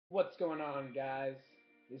What's going on, guys?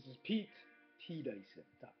 This is Pete,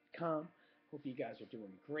 Isip.com. Hope you guys are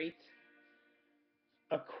doing great.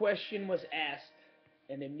 A question was asked,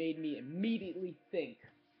 and it made me immediately think.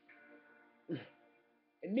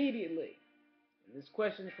 Immediately. And this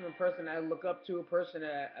question is from a person I look up to, a person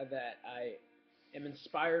that I am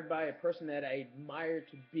inspired by, a person that I admire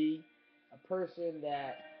to be, a person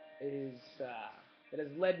that is that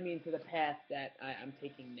has led me into the path that I'm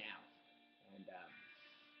taking now. And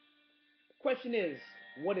the question is,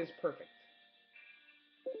 what is perfect?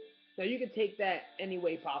 Now you can take that any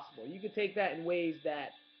way possible. You can take that in ways that,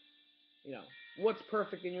 what's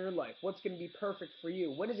perfect in your life? What's going to be perfect for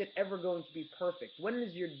you? When is it ever going to be perfect? When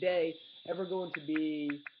is your day ever going to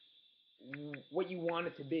be what you want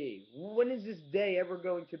it to be? When is this day ever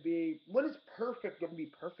going to be, when is perfect going to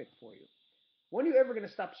be perfect for you? When are you ever going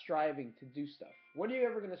to stop striving to do stuff? When are you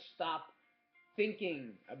ever going to stop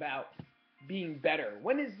thinking about being better?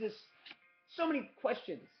 When is this, so many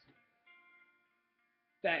questions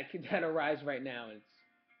that arise right now, and it's,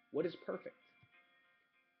 what is perfect?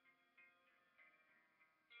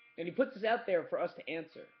 And he puts this out there for us to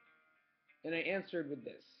answer. And I answered with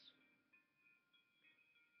this.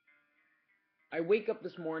 I wake up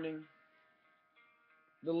this morning,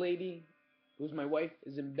 the lady, who's my wife,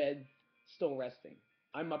 is in bed, still resting.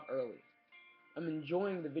 I'm up early. I'm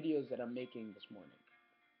enjoying the videos that I'm making this morning.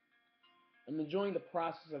 I'm enjoying the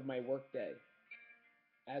process of my workday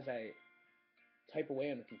as I type away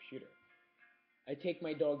on the computer. I take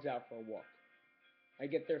my dogs out for a walk. I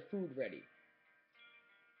get their food ready.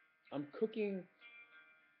 I'm cooking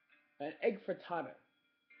an egg frittata,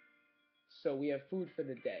 so we have food for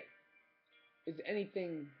the day. Is it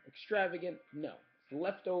anything extravagant? No. It's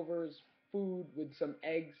leftovers, food with some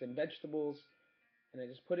eggs and vegetables, and I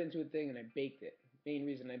just put it into a thing and I baked it. The main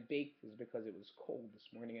reason I baked is because it was cold this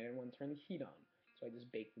morning and I didn't want to turn the heat on, so I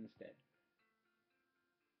just baked instead.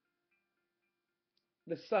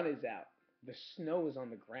 The sun is out. The snow is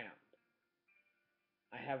on the ground.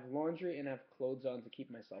 I have laundry and I have clothes on to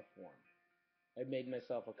keep myself warm. I made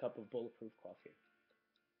myself a cup of bulletproof coffee.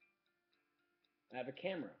 I have a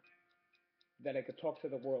camera that I could talk to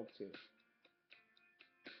the world to.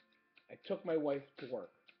 I took my wife to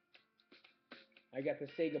work. I got to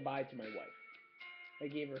say goodbye to my wife. I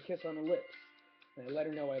gave her a kiss on the lips, and I let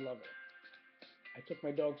her know I love her. I took my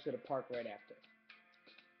dogs to the park right after.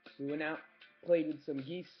 We went out, played with some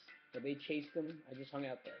geese, but they chased them. I just hung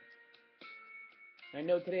out there. I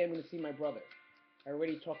know today I'm going to see my brother. I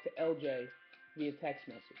already talked to LJ via text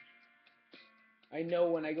message. I know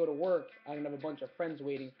when I go to work, I'm going to have a bunch of friends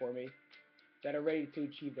waiting for me that are ready to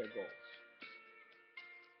achieve their goals.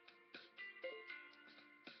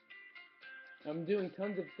 I'm doing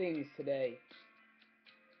tons of things today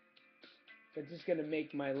that's just going to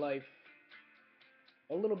make my life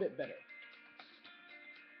a little bit better.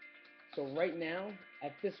 So right now,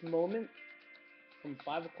 at this moment, from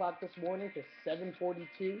 5 o'clock this morning to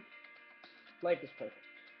 7:42, life is perfect.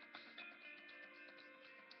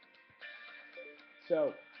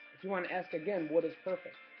 So, if you want to ask again, what is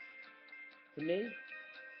perfect? To me,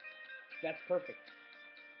 that's perfect.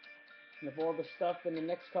 And if all the stuff in the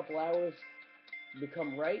next couple hours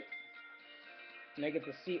become right, and I get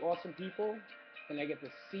to see awesome people, and I get to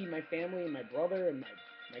see my family and my brother and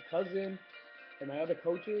my cousin and my other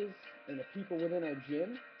coaches and the people within our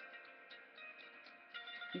gym,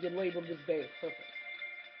 you can label this day as perfect.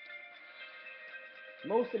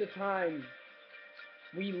 Most of the time,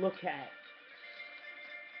 we look at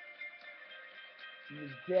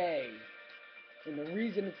the day, and the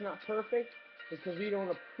reason it's not perfect is because we don't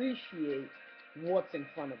appreciate what's in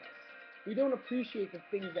front of us. We don't appreciate the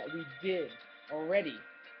things that we did already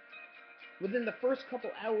within the first couple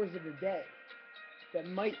hours of the day that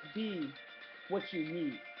might be what you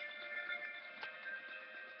need.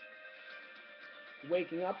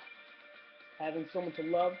 Waking up, having someone to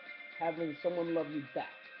love, having someone love you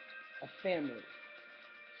back, a family,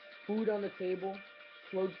 food on the table,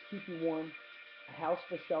 clothes to keep you warm, a house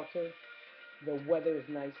for shelter, the weather is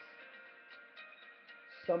nice,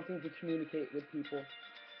 something to communicate with people,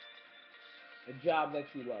 a job that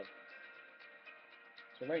you love.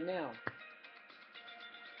 So right now,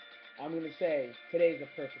 I'm going to say today's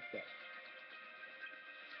a perfect day.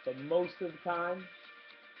 But most of the time,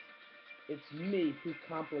 it's me who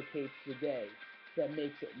complicates the day that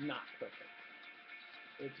makes it not perfect.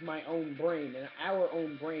 It's my own brain and our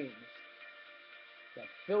own brains that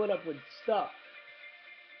fill it up with stuff,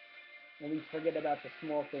 and we forget about the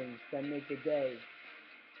small things that make the day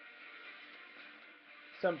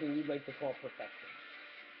something we'd like to call perfection.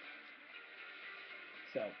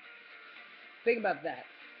 So, think about that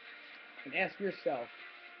and ask yourself,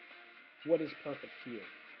 what is perfect to you.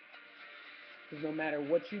 Because no matter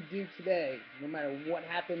what you do today, no matter what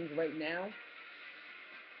happens right now,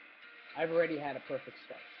 I've already had a perfect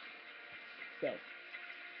start. So,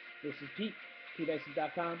 this is Pete,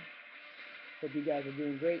 PeteIsip.com. Hope you guys are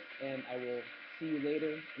doing great, and I will see you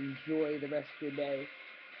later. Enjoy the rest of your day.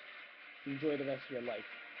 Enjoy the rest of your life.